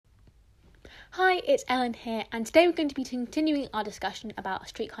Hi, it's Ellen here, and today we're going to be continuing our discussion about A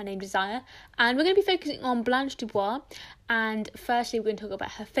Streetcar Named Desire, and we're going to be focusing on Blanche Dubois. And firstly, we're going to talk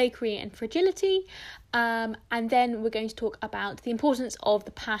about her fakery and fragility, and then we're going to talk about the importance of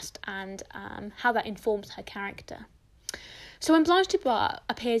the past and how that informs her character. So when Blanche Dubois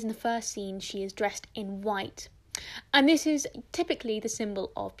appears in the first scene, she is dressed in white, and this is typically the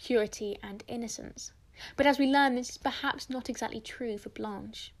symbol of purity and innocence. But as we learn, this is perhaps not exactly true for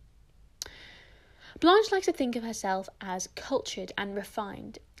Blanche. Blanche likes to think of herself as cultured and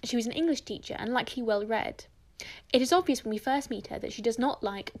refined. She was an English teacher and likely well read. It is obvious when we first meet her that she does not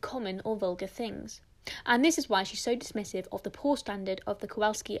like common or vulgar things. And this is why she's so dismissive of the poor standard of the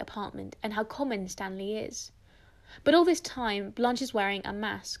Kowalski apartment and how common Stanley is. But all this time, Blanche is wearing a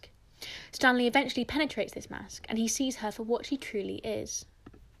mask. Stanley eventually penetrates this mask and he sees her for what she truly is.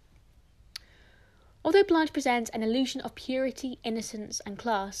 Although Blanche presents an illusion of purity, innocence and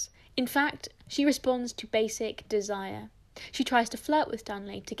class, in fact, she responds to basic desire. She tries to flirt with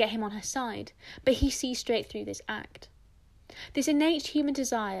Stanley to get him on her side, but he sees straight through this act. This innate human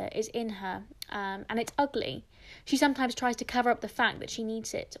desire is in her, and it's ugly. She sometimes tries to cover up the fact that she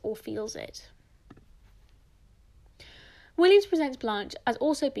needs it or feels it. Williams presents Blanche as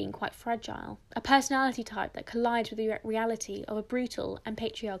also being quite fragile, a personality type that collides with the reality of a brutal and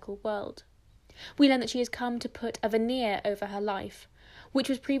patriarchal world. We learn that she has come to put a veneer over her life, which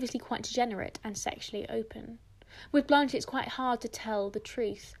was previously quite degenerate and sexually open. With Blanche, it's quite hard to tell the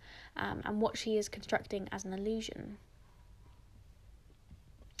truth and what she is constructing as an illusion.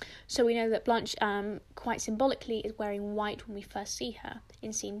 So we know that Blanche, quite symbolically, is wearing white when we first see her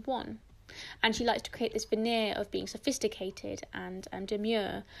in scene 1. And she likes to create this veneer of being sophisticated and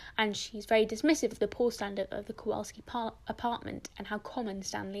demure, and she's very dismissive of the poor standard of the Kowalski apartment and how common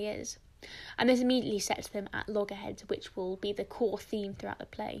Stanley is. And this immediately sets them at loggerheads, which will be the core theme throughout the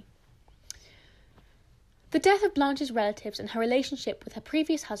play. The death of Blanche's relatives and her relationship with her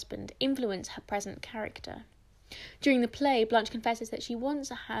previous husband influence her present character. During the play, Blanche confesses that she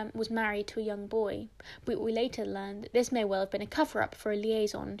once was married to a young boy, but we later learn that this may well have been a cover-up for a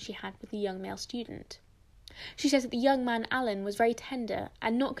liaison she had with a young male student. She says that the young man, Alan, was very tender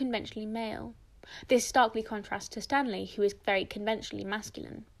and not conventionally male. This starkly contrasts to Stanley, who is very conventionally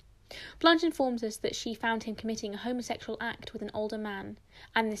masculine. Blanche informs us that she found him committing a homosexual act with an older man,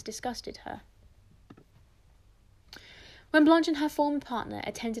 and this disgusted her. When Blanche and her former partner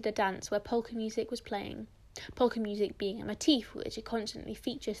attended a dance where polka music was playing, polka music being a motif which constantly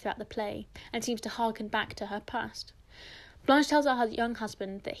features throughout the play and seems to harken back to her past, Blanche tells her young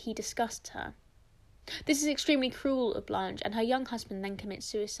husband that he disgusts her. This is extremely cruel of Blanche, and her young husband then commits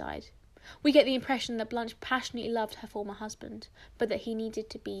suicide. We get the impression that Blanche passionately loved her former husband, but that he needed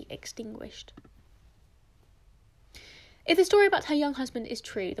to be extinguished. If the story about her young husband is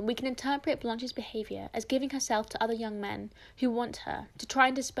true, then we can interpret Blanche's behaviour as giving herself to other young men who want her to try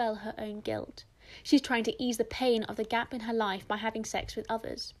and dispel her own guilt. She's trying to ease the pain of the gap in her life by having sex with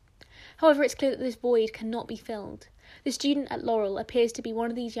others. However, it's clear that this void cannot be filled. The student at Laurel appears to be one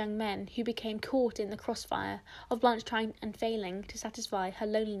of these young men who became caught in the crossfire of Blanche trying and failing to satisfy her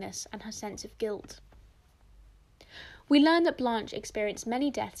loneliness and her sense of guilt. We learn that Blanche experienced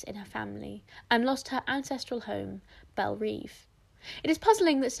many deaths in her family and lost her ancestral home, Belle-Reve. It is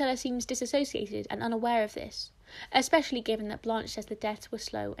puzzling that Stella seems disassociated and unaware of this, especially given that Blanche says the deaths were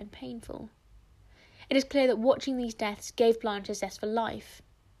slow and painful. It is clear that watching these deaths gave Blanche a zest for life.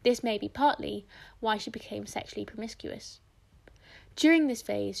 This may be partly why she became sexually promiscuous. During this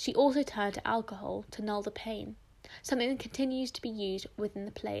phase, she also turned to alcohol to null the pain, something that continues to be used within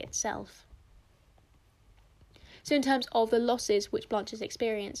the play itself. So in terms of the losses which Blanche has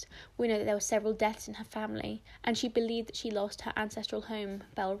experienced, we know that there were several deaths in her family, and she believed that she lost her ancestral home,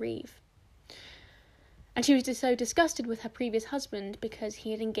 Belle-Reve. And she was so disgusted with her previous husband because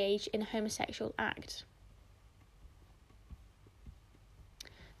he had engaged in a homosexual act.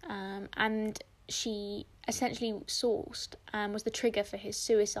 And she essentially was the trigger for his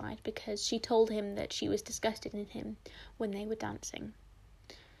suicide because she told him that she was disgusted in him when they were dancing.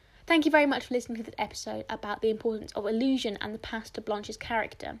 Thank you very much for listening to this episode about the importance of illusion and the past to Blanche's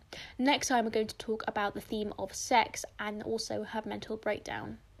character. Next time we're going to talk about the theme of sex and also her mental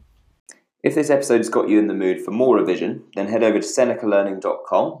breakdown. If this episode has got you in the mood for more revision, then head over to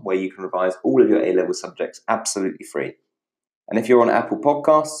senecalearning.com where you can revise all of your A-level subjects absolutely free. And if you're on Apple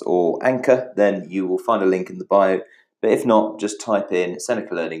Podcasts or Anchor, then you will find a link in the bio. But if not, just type in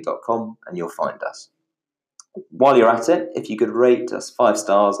senecalearning.com and you'll find us. While you're at it, if you could rate us 5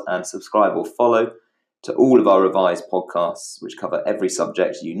 stars and subscribe or follow to all of our revised podcasts, which cover every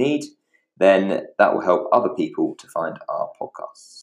subject you need, then that will help other people to find our podcasts.